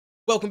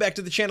Welcome back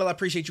to the channel. I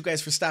appreciate you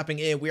guys for stopping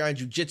in. We are on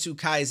Jujutsu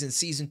Kaisen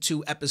Season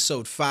 2,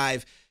 Episode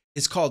 5.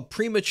 It's called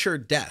Premature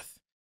Death.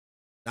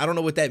 I don't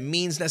know what that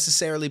means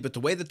necessarily, but the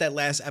way that that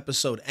last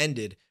episode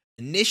ended,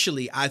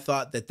 initially I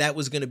thought that that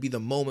was going to be the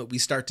moment we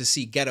start to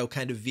see GETO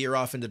kind of veer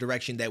off in the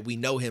direction that we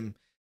know him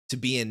to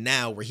be in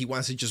now, where he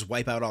wants to just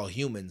wipe out all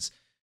humans.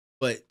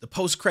 But the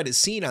post-credit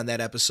scene on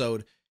that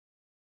episode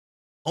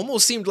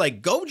almost seemed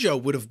like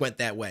Gojo would have went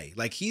that way.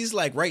 Like, he's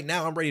like, right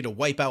now I'm ready to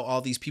wipe out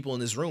all these people in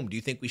this room. Do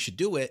you think we should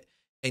do it?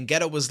 And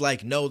GETO was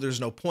like, no, there's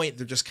no point.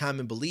 They're just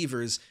common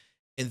believers,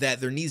 and that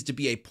there needs to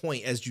be a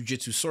point as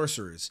jujutsu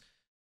sorcerers.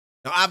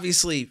 Now,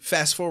 obviously,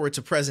 fast forward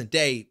to present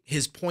day,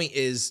 his point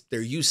is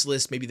they're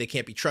useless. Maybe they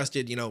can't be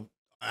trusted. You know,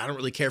 I don't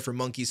really care for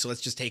monkeys, so let's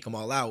just take them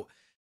all out.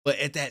 But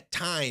at that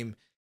time,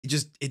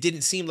 it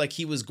didn't seem like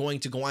he was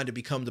going to go on to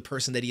become the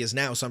person that he is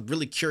now. So I'm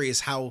really curious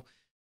how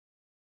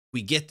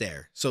we get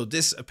there. So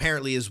this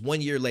apparently is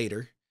 1 year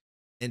later,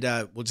 and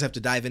we'll just have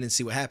to dive in and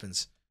see what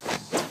happens.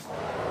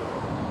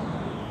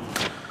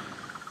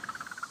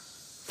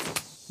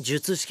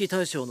 術式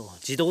対象の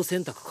自動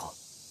選択か。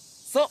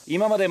そう、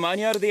今までマ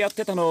ニュアルでやっ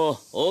てたのを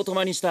オート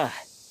マにした。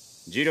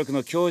重力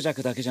の強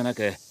弱だけじゃな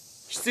く、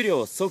質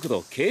量、速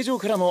度、形状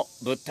からも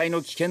物体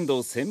の危険度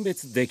を選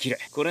別できる。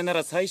これな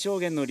ら最小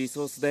限のリ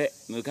ソースで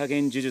無加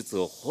減呪術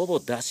をほぼ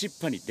出しっ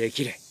ぱにで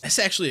きる。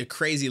That's actually a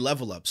crazy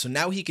level up. So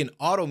now he can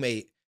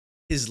automate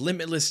his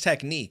limitless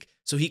technique,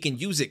 so he can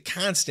use it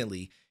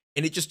constantly,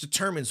 and it just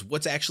determines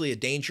what's actually a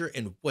danger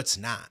and what's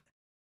not.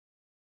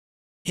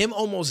 Him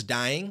almost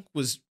dying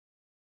was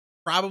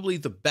probably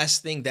the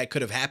best thing that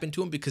could have happened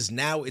to him, because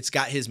now it's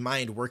got his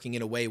mind working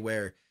in a way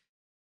where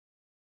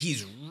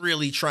he's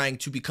really trying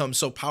to become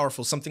so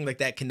powerful. Something like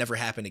that can never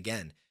happen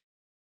again.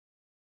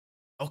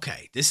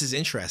 Okay, this is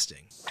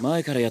interesting.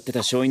 前からやってた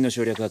勝因の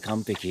省略は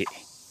完璧。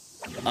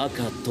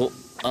赤と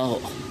青。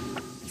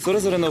それ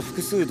ぞれの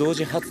複数同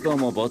時発動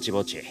もぼち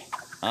ぼち。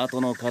あと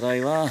の課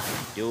題は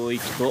領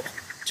域と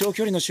長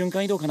距離の瞬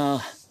間移動か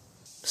な。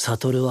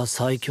悟は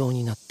最強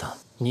になった。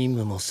任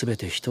務もすべ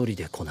て一人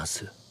でこな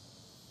す。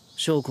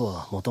翔子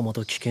はもとも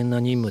と危険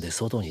な任務で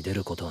外に出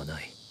ることはな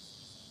い。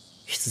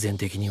必然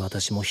的に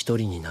私も一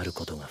人になる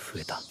ことが増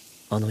えた。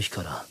あの日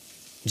から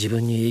自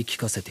分に言い聞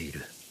かせてい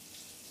る。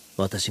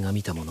私が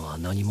見たものは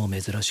何も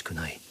珍しく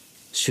ない。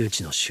周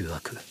知の醜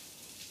悪。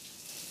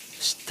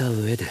知った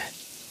上で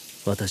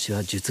私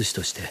は術師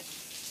として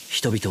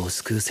人々を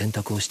救う選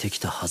択をしてき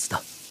たはず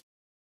だ。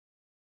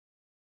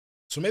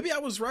So maybe I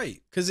was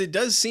right, because it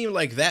does seem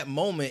like that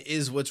moment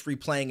is what's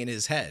replaying in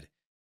his head.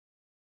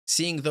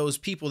 Seeing those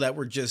people that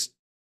were just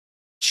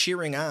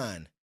cheering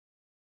on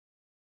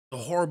the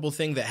horrible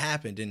thing that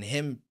happened, and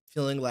him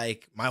feeling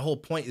like my whole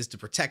point is to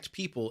protect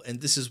people,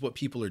 and this is what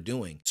people are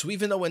doing. So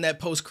even though in that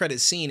post-credit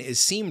scene, it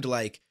seemed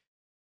like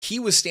he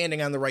was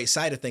standing on the right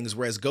side of things,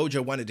 whereas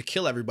Gojo wanted to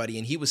kill everybody,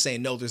 and he was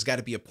saying, no, there's got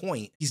to be a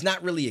point. He's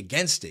not really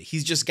against it.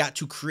 He's just got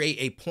to create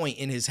a point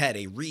in his head,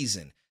 a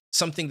reason,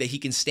 something that he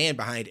can stand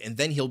behind, and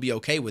then he'll be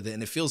okay with it.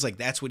 And it feels like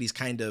that's what he's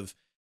kind of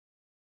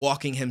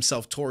walking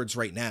himself towards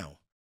right now.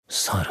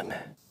 サル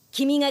メ。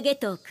君がゲ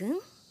トウ君？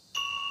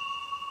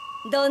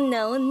どん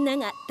な女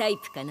がタイ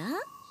プかな？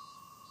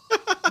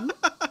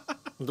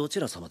どち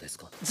ら様です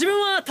か？自分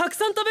はたく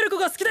さん食べる子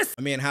が好きです。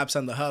 A man hops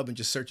on the hub and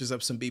just searches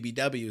up some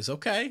BBWs.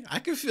 Okay, I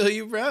can feel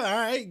you, bro. All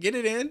right, get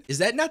it in. Is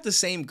that not the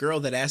same girl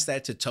that asked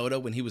that to Toto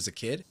when he was a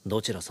kid? ど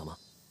ちら様？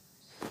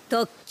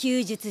特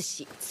級術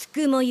師つ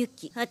くもゆ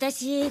き。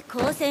私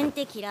光線っ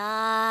て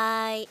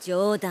嫌い。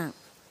冗談。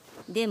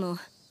でも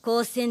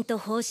光線と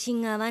方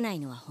針が合わない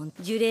のは本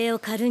当。呪霊を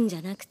狩るんじ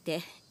ゃなく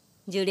て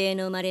呪霊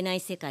の生まれない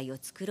世界を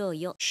作ろう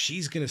よ。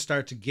She's gonna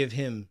start to give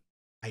him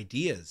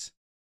ideas.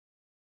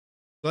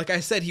 Like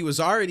I said, he was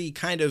already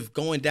kind of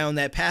going down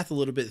that path a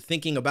little bit,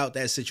 thinking about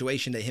that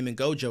situation that him and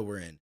Gojo were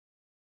in.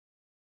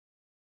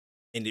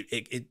 And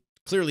it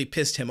clearly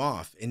pissed him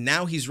off. And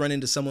now he's run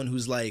into someone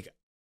who's like,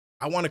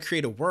 I want to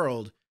create a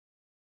world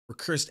where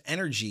cursed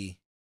energy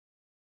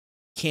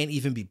can't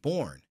even be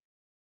born.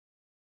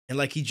 And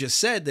like he just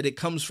said, that it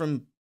comes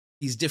from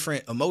these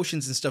different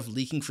emotions and stuff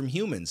leaking from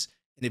humans.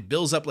 And it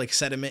builds up like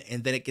sediment,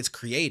 and then it gets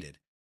created.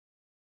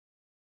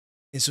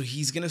 And so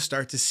he's going to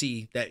start to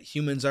see that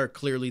humans are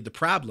clearly the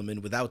problem.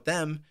 And without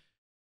them,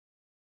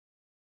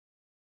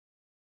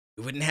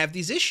 we wouldn't have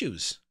these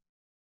issues.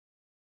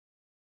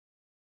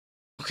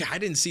 Okay, I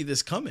didn't see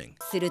this coming.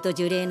 すると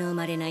呪霊の生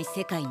まれない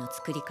世界の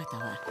作り方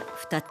は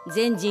2つ。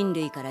全人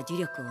類から呪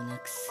力をな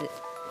くす。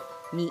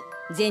2、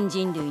全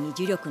人類に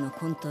呪力の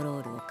コントロ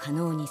ールを可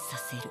能にさ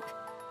せる。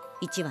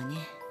1はね、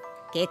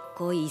結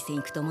構いい線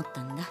いくと思っ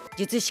たんだ。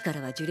術師か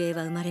らは呪霊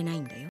は生まれない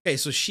んだよ。Okay,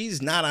 so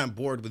she's not on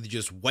board with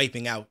just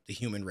wiping out the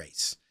human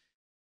race.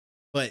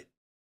 But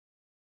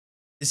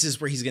this is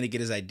where he's going to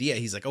get his idea.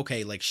 He's like,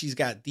 okay, like she's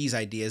got these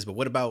ideas, but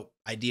what about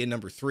idea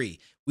number 3?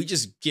 We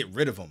just get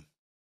rid of them.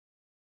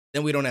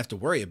 Then we don't have to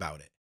worry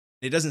about it.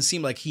 It doesn't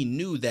seem like he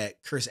knew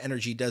that curse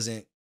energy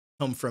doesn't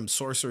come from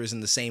sorcerers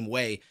in the same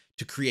way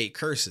to create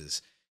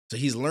curses. So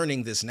he's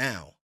learning this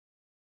now.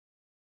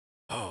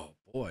 Oh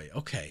boy.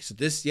 Okay. So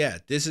this, yeah,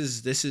 this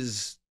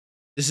is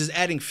This is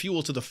adding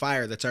fuel to the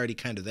fire that's already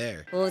kind of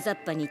there. 大雑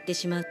把に言って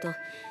しまうと、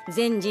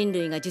全人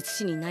類が術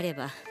師になれ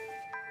ば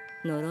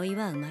呪い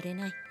は生まれ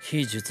ない。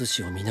非術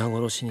師を皆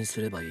殺しに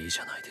すればいいじ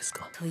ゃないです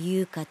か。と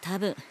いうか多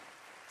分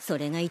そ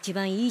れが一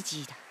番イージ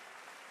ーだ。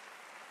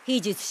非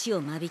術師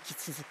を間引き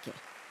続け、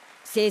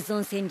生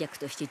存戦略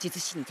として術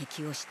師に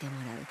適応してもら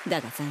う。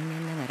だが残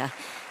念ながら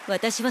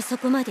私はそ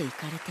こまで行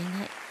かれて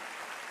ない。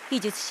非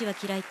術師は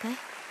嫌いか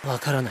い？わ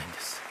からないんで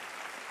す。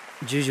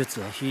呪術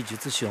は非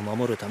術師を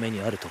守るため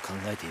にあると考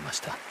えていまし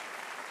た。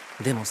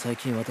でも最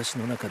近私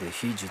の中で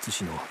非術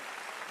師の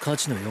価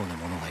値のような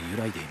ものが揺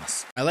らいでいま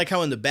す。I like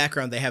how in the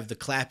background they have the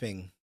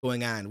clapping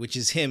going on, which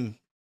is him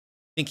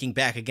thinking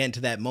back again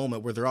to that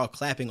moment where they're all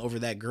clapping over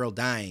that girl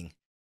dying.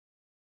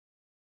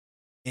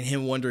 And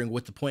him wondering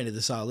what the point of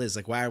this all is.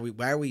 Like, why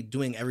are we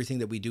doing everything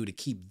that we do to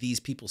keep these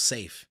people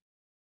safe?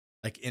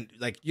 Like,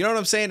 you know what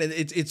I'm saying?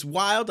 It's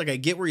wild. Like, I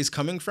get where he's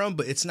coming from,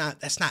 but that's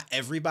not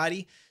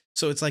everybody.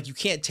 So it's like, you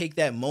can't take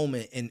that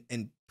moment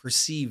and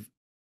perceive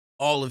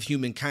all of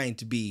humankind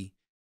to be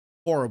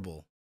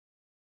horrible.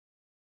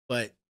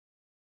 But,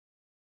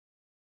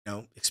 you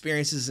know,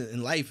 experiences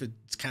in life,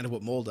 it's kind of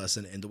what mold us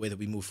and the way that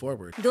we move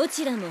forward. ど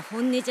ちらも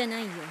本音じゃな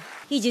いよ。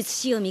非術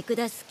師を見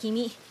下す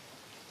君、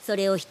そ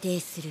れを否定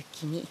する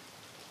君。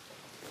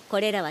こ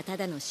れらはた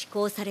だの思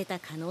考された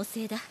可能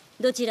性だ。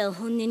どちらを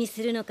本音に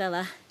するのか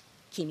は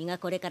君が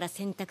これから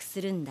選択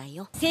するんだ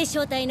よ。星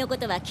漿体のこ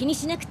とは気に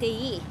しなくて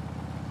いい。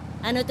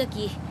あの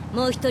時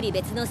もう一人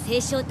別の星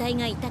漿体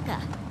がいたか、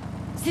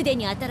すで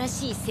に新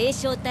しい星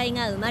漿体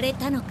が生まれ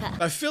たのか。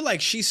I feel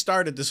like she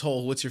started this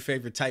whole "what's your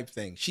favorite type"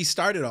 thing. She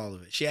started all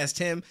of it. She asked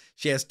him.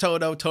 She asked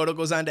Toto. Toto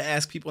goes on to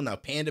ask people. Now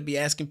Panda be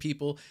asking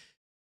people.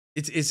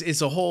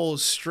 It's a whole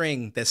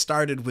string that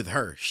started with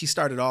her. She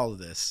started all of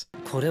this.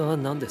 これは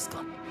何です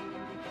か？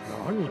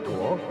何と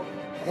は？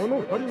この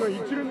二人が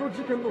一連の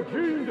事件の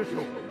原因でしょ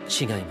う。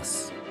違いま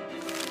す。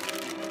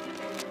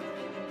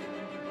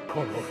こ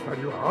の二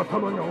人は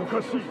頭がお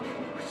かしい。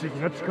不思議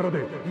な力で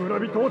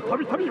村人をた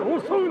びたび襲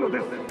うので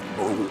す。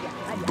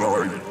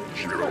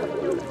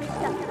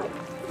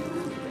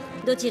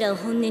どちらを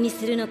本音に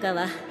するのか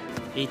は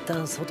一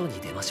旦外に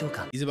出ましょう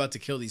か。 He's about to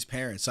kill these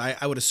parents. So I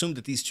would assume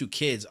that these two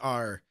kids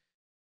are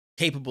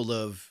capable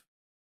of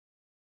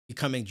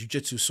becoming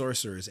jujutsu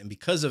sorcerers. And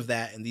because of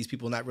that, and these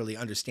people not really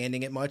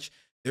understanding it much,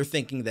 they're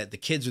thinking that the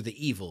kids are the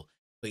evil.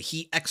 But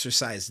he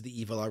exorcised the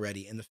evil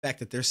already. And the fact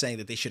that they're saying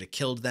that they should have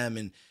killed them,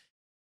 and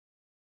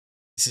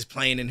this is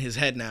playing in his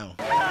head now.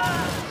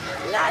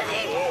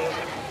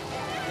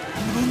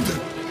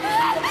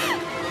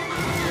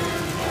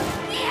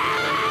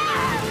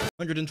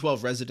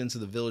 112 residents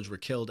of the village were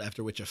killed,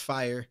 after which a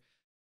fire.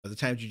 By the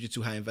time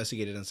Jujutsu High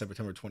investigated on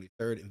September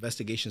 23rd,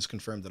 investigations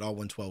confirmed that all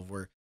 112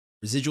 were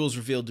residuals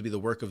revealed to be the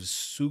work of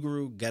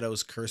Suguru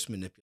Geto's curse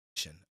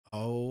manipulation.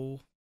 Oh,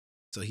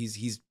 so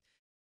he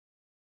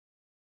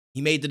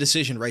made the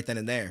decision right then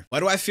and there. Why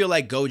do I feel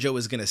like Gojo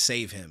is gonna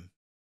save him,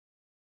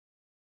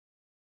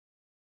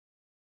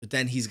 but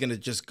then he's gonna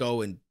just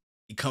go and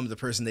become the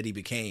person that he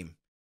became?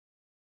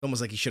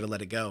 Almost like he should have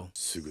let it go.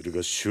 聞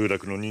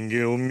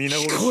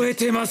こえ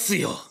てます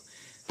よ。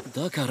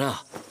だから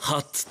は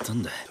っつった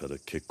んだ。ただ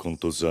結婚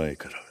と財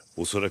から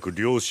おそらく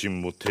両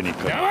親も手に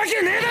かなわ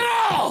けねえ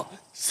だろ。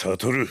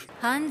悟。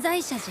犯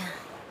罪者じゃん。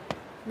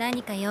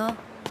何かよ。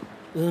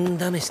運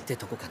試しって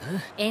とこか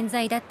な。冤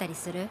罪だったり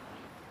する？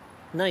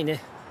ない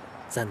ね。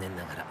残念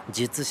ながら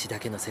術師だ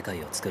けの世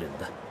界を作るん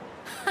だ。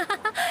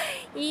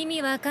意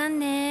味わかん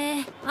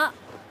ねえ。あ、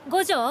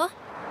五条？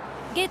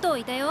ゲト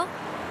いたよ。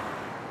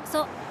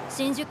そう、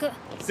新宿。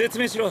説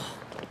明しろ。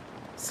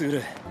すぐ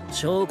る。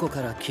翔子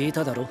から聞い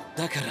ただろ。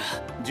だか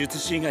ら術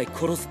師以外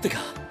殺すってか。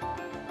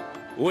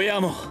親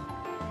も。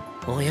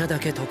親だ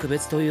け特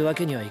別というわ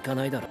けにはいか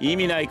ないだろ。意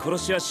味ない殺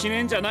しはしね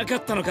えんじゃなか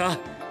ったのか。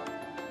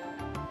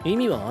意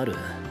味はある。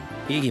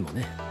意義も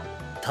ね。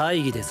大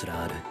義です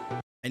らある。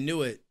I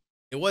knew it.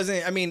 It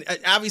wasn't, I mean,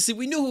 obviously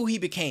we knew who he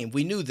became.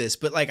 We knew this,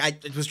 but like I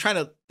was trying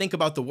to think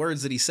about the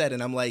words that he said,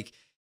 and I'm like,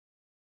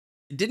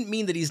 it didn't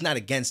mean that he's not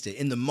against it.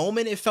 In the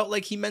moment, it felt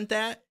like he meant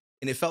that.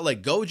 And it felt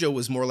like Gojo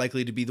was more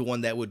likely to be the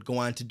one that would go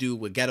on to do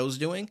what Geto's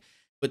doing.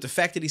 But the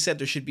fact that he said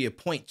there should be a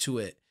point to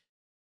it,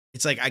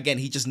 it's like, again,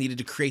 he just needed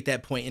to create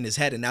that point in his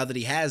head. And now that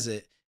he has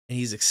it and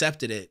he's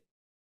accepted it,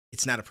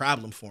 it's not a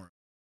problem for him.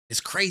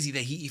 It's crazy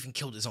that he even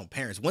killed his own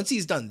parents. Once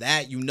he's done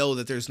that, you know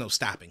that there's no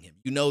stopping him.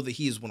 You know that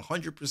he is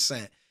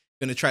 100%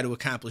 going to try to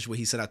accomplish what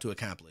he set out to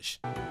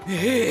accomplish.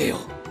 ええよ。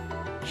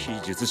非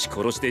術師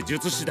殺して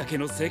術師だけ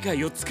の世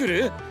界を作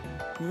る？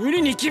無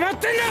理に決まっ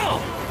てんだろ。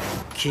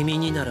君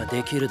になら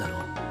できるだろ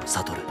う、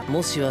悟。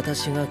もし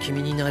私が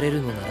君になれ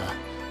るのなら、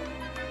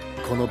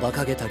この馬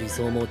鹿げた理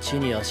想も地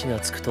に足が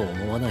つくと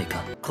思わない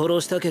か。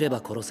殺したければ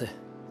殺せ。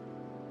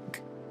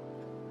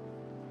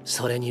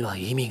それには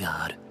意味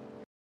がある。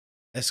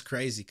That's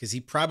crazy, because he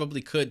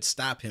probably could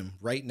stop him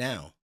right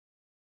now.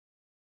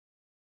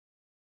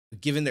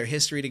 But given their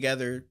history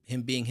together,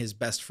 him being his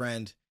best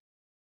friend,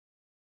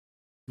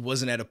 he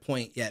wasn't at a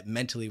point yet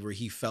mentally where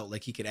he felt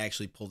like he could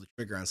actually pull the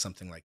trigger on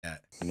something like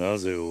that. な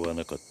ぜ追わ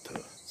なかった？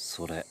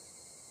それ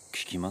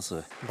聞きま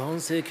す。万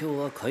世教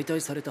は解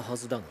体されたは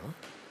ずだが。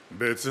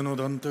別の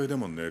団体で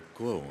も根っ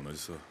こは同じ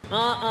さ。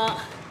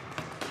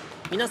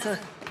皆さん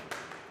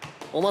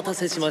お待た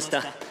せしまし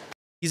た。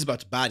 He's about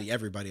to body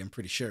everybody, I'm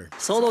pretty sure.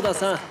 園田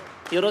さ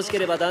ん、よろしけ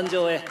れば壇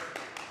上へ。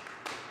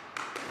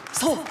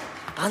そう、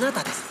あな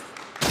たです。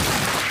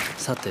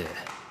さて、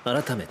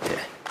改めて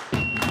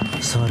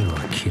猿は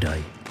嫌い。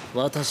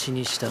私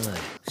に従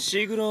え。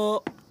伏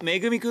黒め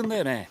ぐみくんだ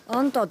よね。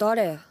あんた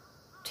誰っ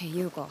て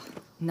いうか、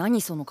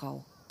何その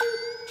顔。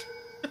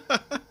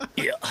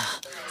いや、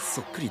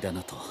そっくりだ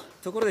なと。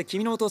ところで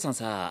君のお父さん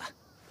さ、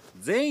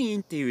全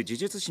員っていう呪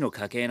術師の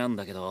家系なん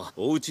だけど、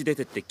お家出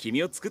てって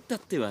君を作ったっ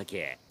てわ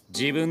け。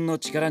自分の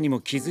力にも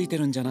気づいて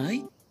るんじゃな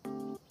い？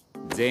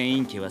全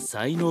員家は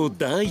才能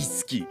大好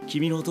き。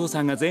君のお父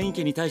さんが全員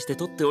家に対して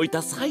取っておい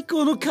た最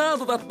高のカー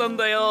ドだったん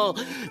だよ。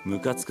ム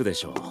カつくで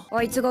しょ。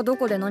あいつがど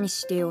こで何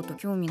してようと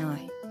興味な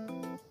い。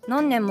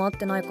何年も会っ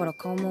てないから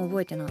顔も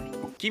覚えてない。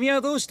君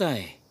はどうした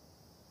い？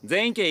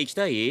全員家行き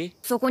たい？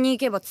そこに行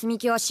けば積み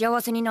木は幸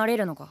せになれ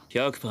るのか？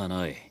 100%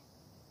 ない。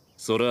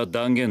それは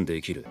断言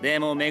できる。で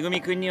もめぐ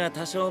みくんには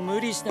多少無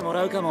理しても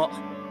らうかも。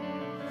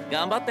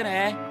頑張って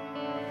ね。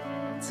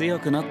強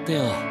くなって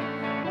よ。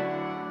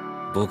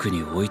僕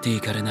に置いてい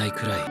かれない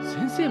くらい。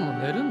先生も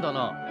寝るんだ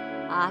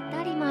な。当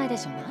たり前で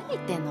しょ。何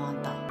言ってんのあん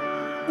た。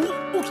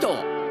起きた。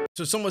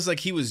 So it's almost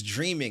like he was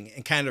dreaming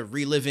and kind of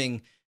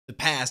reliving the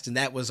past, and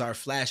that was our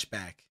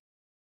flashback.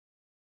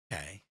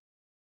 Okay.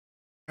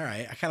 All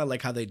right. I kind of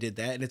like how they did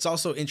that. And it's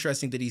also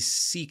interesting that he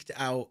sought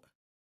out.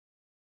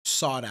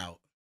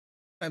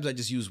 Sometimes I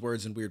just use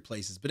words in weird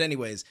places. But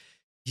anyways,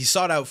 he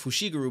sought out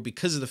Fushiguro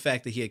because of the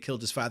fact that he had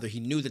killed his father.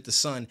 He knew that the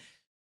son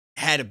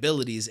had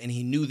abilities, and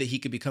he knew that he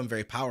could become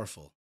very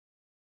powerful.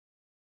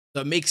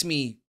 So it makes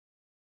me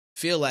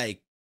feel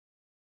like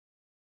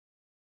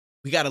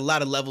we got a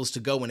lot of levels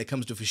to go when it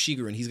comes to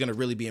Fushiguro, and he's going to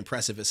really be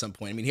impressive at some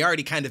point. I mean, he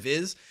already kind of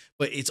is,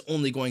 but it's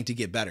only going to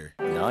get better.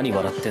 何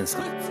笑ってんす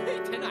か。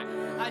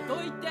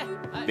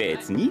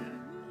別に。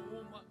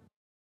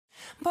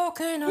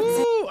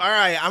 Ooh, all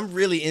right, I'm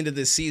really into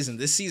this season.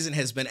 This season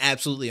has been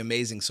absolutely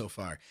amazing so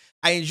far.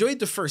 I enjoyed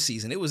the first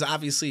season. It was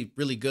obviously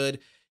really good,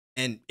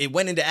 and it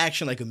went into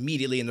action like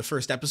immediately in the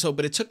first episode,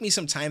 but it took me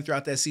some time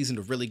throughout that season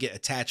to really get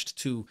attached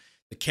to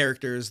the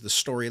characters, the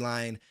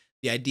storyline,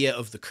 the idea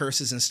of the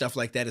curses and stuff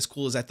like that. As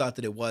cool as I thought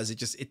that it was,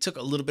 it took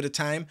a little bit of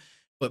time,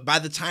 but by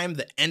the time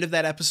the end of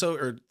that episode,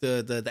 or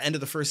the end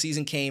of the first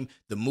season came,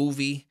 the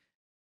movie,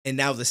 and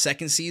now the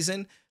second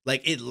season,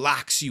 like, it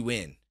locks you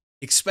in,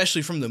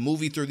 especially from the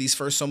movie through these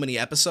first so many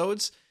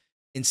episodes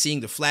and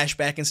seeing the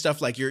flashback and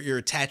stuff. Like, you're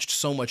attached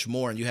so much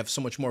more, and you have so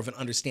much more of an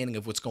understanding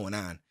of what's going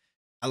on.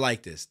 I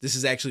like this. This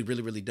is actually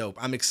really, really dope.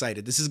 I'm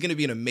excited. This is going to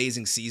be an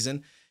amazing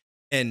season.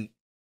 And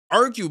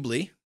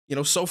arguably, you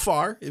know, so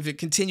far, if it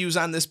continues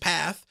on this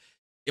path,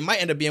 it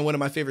might end up being one of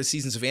my favorite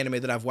seasons of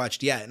anime that I've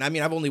watched yet. And I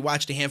mean, I've only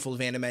watched a handful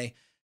of anime,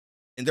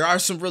 and there are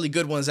some really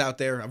good ones out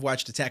there. I've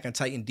watched Attack on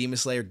Titan, Demon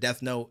Slayer,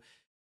 Death Note.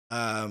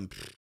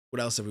 What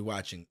else are we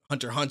watching?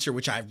 Hunter x Hunter,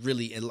 which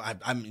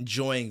I'm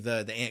enjoying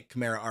the Ant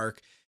Chimera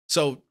arc.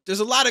 So there's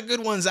a lot of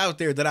good ones out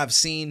there that I've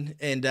seen,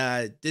 and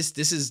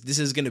this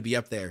is going to be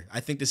up there.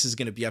 I think this is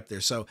going to be up there.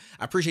 So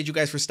I appreciate you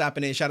guys for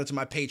stopping in. Shout out to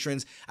my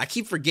patrons. I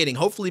keep forgetting.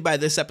 Hopefully by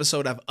this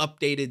episode, I've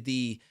updated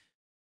the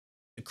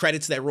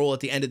credits that roll at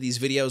the end of these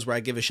videos, where I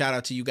give a shout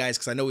out to you guys,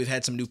 because I know we've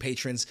had some new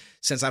patrons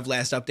since I've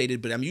last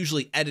updated, but I'm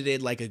usually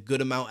edited like a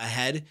good amount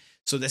ahead.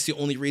 So that's the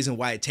only reason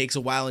why it takes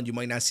a while, and you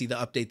might not see the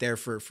update there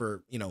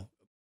for you know,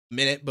 a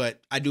minute. But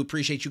I do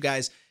appreciate you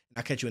guys, and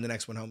I'll catch you in the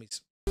next one, homies.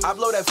 I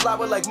blow that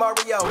flower like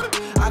Mario.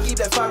 I keep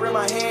that fire in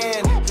my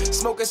hand.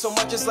 Smoking so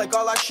much, it's like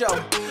all I show.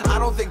 I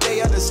don't think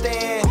they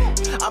understand.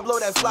 I blow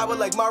that flower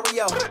like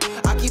Mario.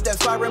 I keep that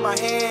fire in my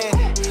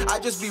hand. I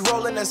just be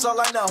rolling, that's all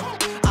I know.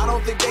 I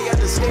don't think they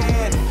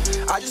understand.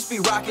 I just be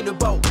rocking the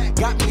boat.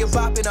 Got me a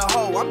bop in a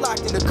hole. I'm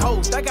locked in the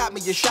coast. I got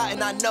me a shot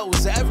and I know.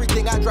 So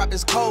everything I drop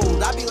is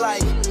cold. I be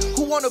like,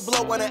 who wanna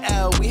blow on an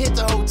L? We hit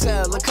the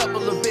hotel. A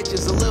couple of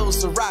bitches, a little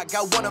Ciroc.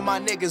 Got one of my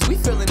niggas. We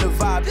feeling the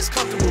vibe. It's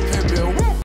comfortable, pimpin'.